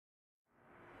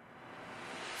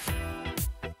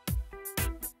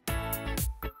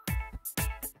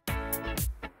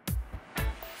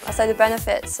I say the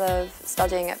benefits of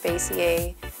studying at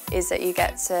BCE is that you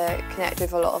get to connect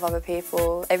with a lot of other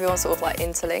people. Everyone's sort of like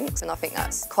interlinked, and I think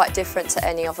that's quite different to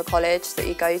any other college that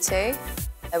you go to.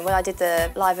 And when I did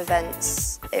the live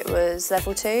events, it was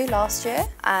level 2 last year,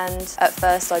 and at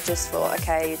first I just thought,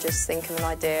 okay, you just think of an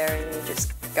idea and you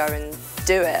just go and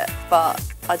do it, but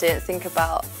I didn't think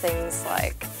about things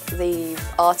like the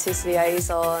artist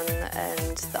liaison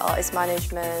and the artist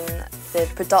management, the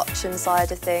production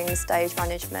side of things, stage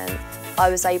management. I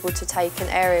was able to take an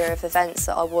area of events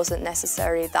that I wasn't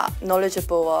necessarily that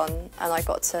knowledgeable on, and I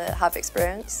got to have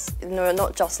experience. You're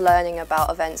not just learning about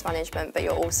events management, but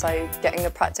you're also getting the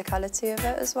practicality of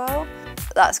it as well.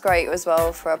 That's great as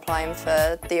well for applying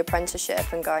for the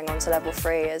apprenticeship and going on to level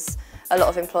 3, as a lot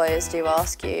of employers do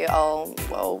ask you, oh,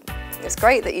 well, it's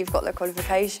great that you've got the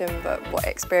qualification, but what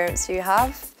experience do you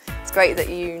have? It's great that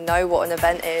you know what an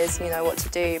event is, you know what to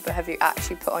do, but have you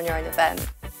actually put on your own event?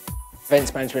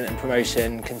 Events management and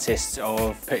promotion consists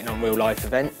of putting on real-life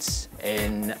events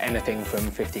in anything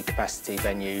from 50 capacity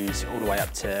venues all the way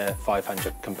up to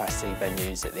 500 capacity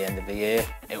venues at the end of the year.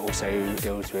 It also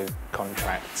deals with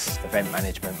contracts, event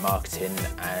management, marketing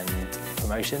and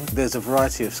promotion. There's a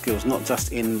variety of skills, not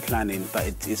just in planning, but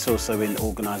it's also in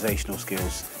organisational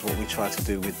skills. What we try to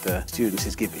do with the students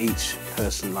is give each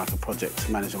person like a project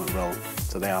management role.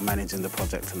 So they are managing the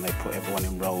project and they put everyone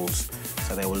in roles.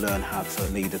 So they will learn how to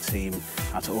lead a team,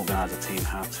 how to organise a team,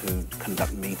 how to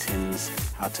conduct meetings,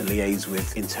 how to liaise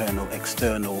with internal,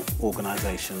 external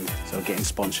organisations. So getting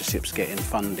sponsorships, getting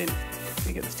funding.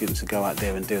 We get the students to go out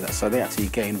there and do that. So they actually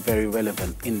gain very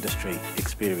relevant industry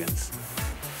experience.